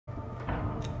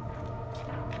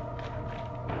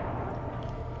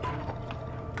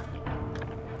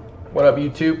What up,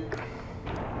 YouTube?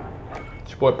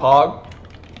 It's your boy Pog,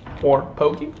 or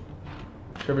Pogy,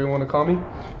 whichever you want to call me.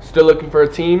 Still looking for a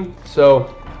team,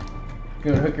 so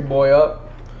you're gonna hook your boy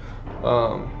up.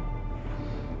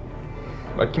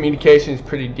 My communication is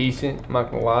pretty decent, I'm not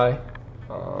gonna lie.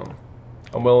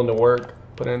 I'm willing to work,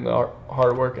 put in the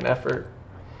hard work and effort.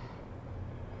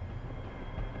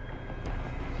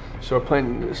 So we're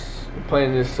playing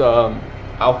this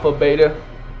alpha beta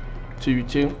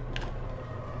 2v2.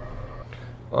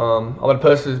 I'm gonna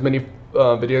post as many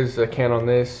videos as I can on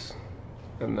this,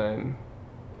 and then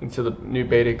until the new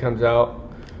beta comes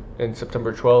out in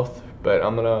September 12th. But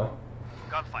I'm gonna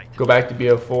go back to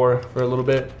BO4 for a little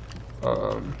bit,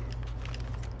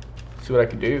 see what I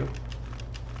can do.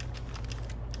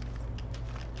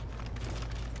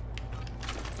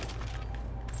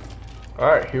 All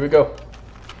right, here we go.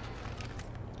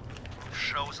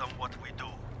 Show them what we do.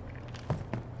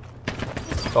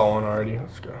 It's all on already.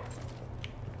 Let's go.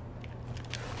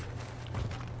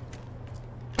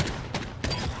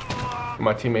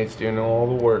 My teammates doing all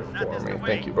the work for me.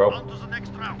 Thank you, bro. On to the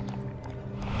next round.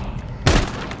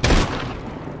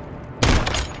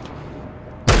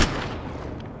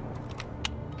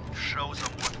 Show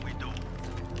them what we do.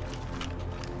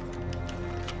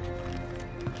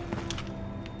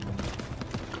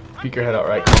 Peek your head out,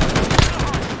 right?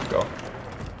 Let's go.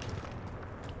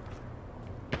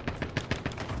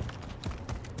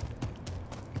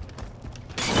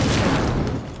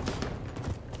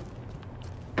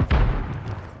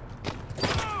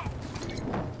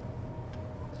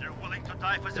 They're willing to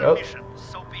die for their mission,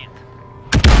 so be it.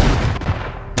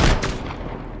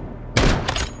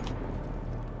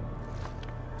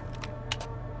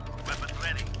 Weapons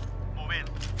ready. Move in.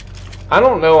 I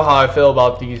don't know how I feel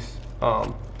about these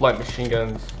light machine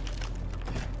guns.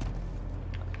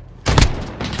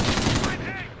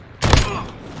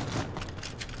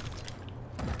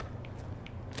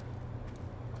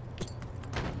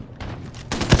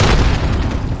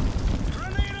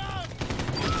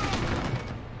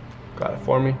 Got it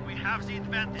for me. We have the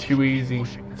advantage. Too easy.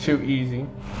 Too easy.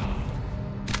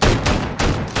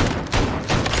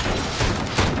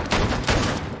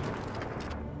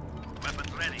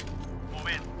 Weapons ready. Move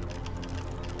in.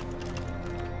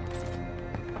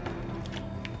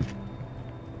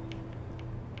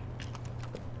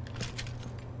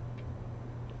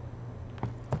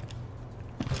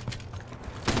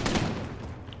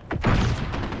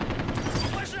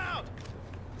 Push out.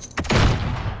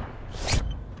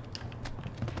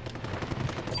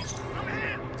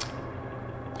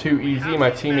 Too easy.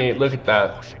 My teammate, look at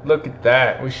that. Look at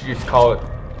that. We should just call it.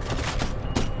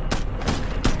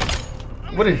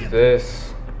 What is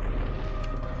this?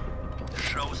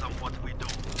 Show them what we do.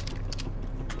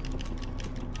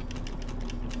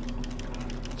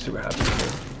 Let's see what happens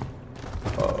here.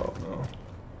 Oh no.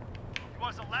 It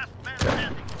was the last man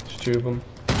standing. There's two of them.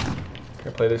 Can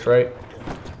I play this right?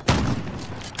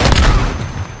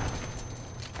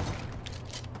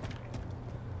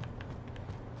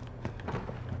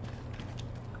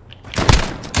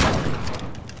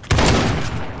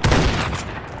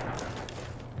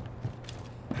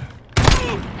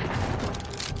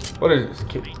 What is this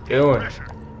kid doing? Pressure.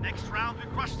 Next round we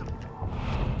crush them.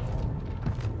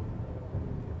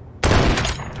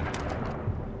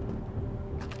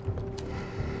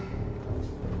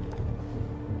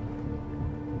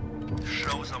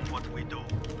 Show them what we do.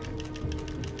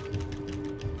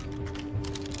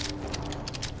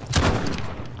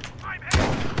 I'm here.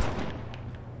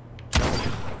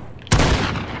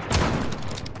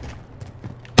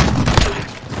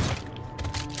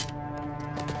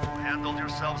 Handled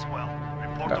yourselves well.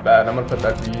 Report Not to bad. I'm gonna put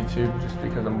that to YouTube just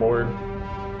because I'm bored.